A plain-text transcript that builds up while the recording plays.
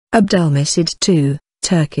Abdülmecid II,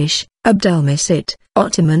 Turkish, Abdülmecid,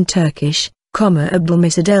 Ottoman Turkish,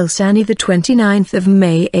 Abdülmecid el-Sâni, the 29th of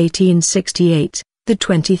May 1868, the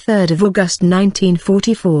 23rd of August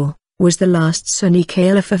 1944, was the last Sunni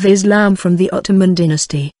Caliph of Islam from the Ottoman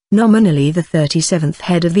Dynasty, nominally the 37th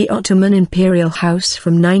head of the Ottoman Imperial House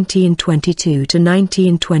from 1922 to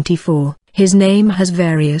 1924. His name has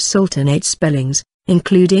various Sultanate spellings,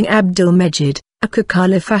 including Abdülmecid, Aakhir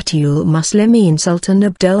Khalifatul Muslimeen, Sultan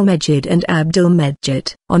Abdul-Mejid and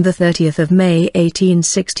Abdul-Mejid. On the 30th of May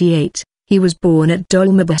 1868, he was born at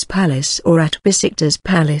Dolmabahçe Palace or at Beşiktaş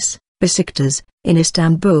Palace, Beşiktaş, in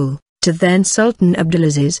Istanbul, to then Sultan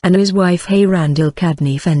Abdülaziz and his wife Hayranıdil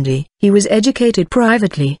Kadınefendi. He was educated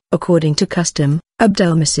privately. According to custom,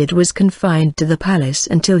 Abdülmecid was confined to the palace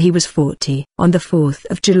until he was 40. On the 4th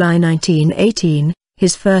of July 1918,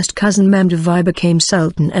 his first cousin Mehmed VI became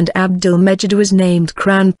Sultan and Abdulmecid was named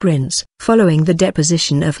Crown Prince. Following the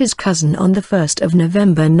deposition of his cousin on the 1st of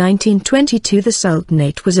November 1922, the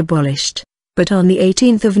Sultanate was abolished. But on the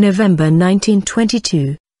 18th of November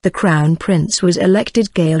 1922, the Crown Prince was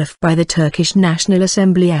elected Caliph by the Turkish National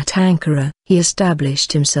Assembly at Ankara. He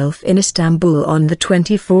established himself in Istanbul on the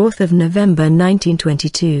 24th of November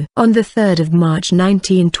 1922. On the 3rd of March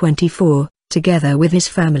 1924, together with his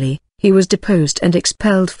family, he was deposed and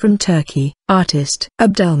expelled from Turkey. Artist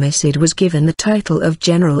Abdülmecid was given the title of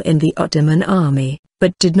general in the Ottoman army,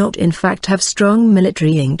 but did not in fact have strong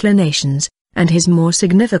military inclinations, and his more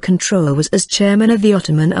significant role was as chairman of the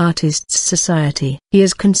Ottoman Artists' Society. He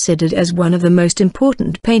is considered as one of the most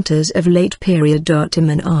important painters of late-period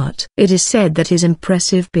Ottoman art. It is said that his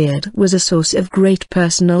impressive beard was a source of great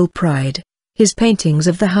personal pride. His paintings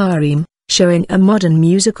of the harem, showing a modern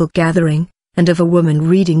musical gathering, and of a woman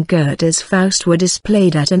reading Goethe's Faust were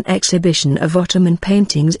displayed at an exhibition of Ottoman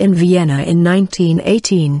paintings in Vienna in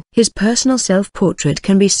 1918. His personal self-portrait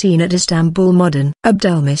can be seen at Istanbul Modern.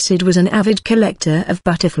 Abdülmecid was an avid collector of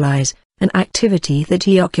butterflies, an activity that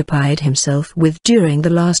he occupied himself with during the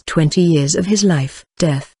last 20 years of his life.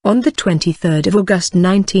 Death. On the 23rd of August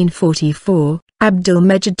 1944,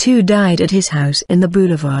 Abdülmecid II died at his house in the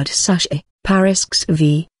Boulevard Suchet, Paris,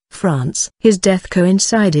 France. His death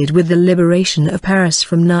coincided with the liberation of Paris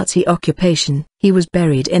from Nazi occupation. He was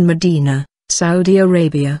buried in Medina, Saudi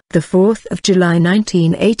Arabia. The 4th of July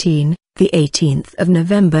 1918, the 18th of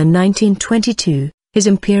November 1922, His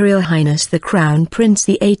Imperial Highness the Crown Prince,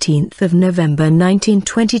 the 18th of November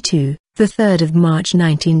 1922, the 3rd of March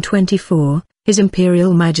 1924, His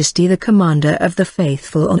Imperial Majesty the Commander of the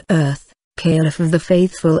Faithful on Earth, Caliph of the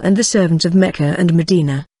Faithful and the Servant of Mecca and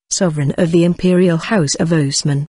Medina, Sovereign of the Imperial House of Osman.